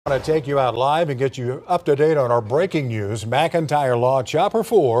I want to take you out live and get you up to date on our breaking news. McIntyre Law Chopper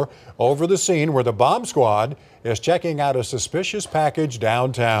 4 over the scene where the bomb squad is checking out a suspicious package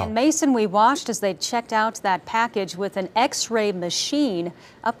downtown. In Mason, we watched as they checked out that package with an X-ray machine.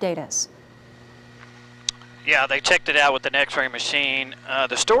 Update us. Yeah, they checked it out with an X-ray machine.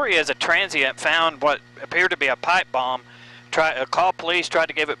 The story is a transient found what appeared to be a pipe bomb. Called police, tried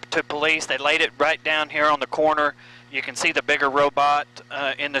to give it to police. They laid it right down here on the corner. You can see the bigger robot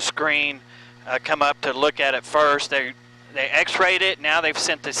in the screen come up to look at it first. They X-rayed it. Now they've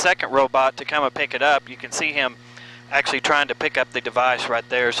sent the second robot to come and pick it up. You can see him actually trying to pick up the device right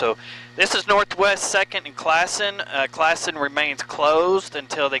there. So this is Northwest 2nd and Classen. Classen remains closed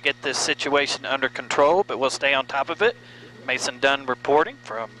until they get this situation under control, but we'll stay on top of it. Mason Dunn reporting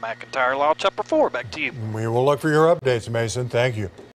from McIntyre Law Chopper 4. Back to you. We will look for your updates, Mason. Thank you.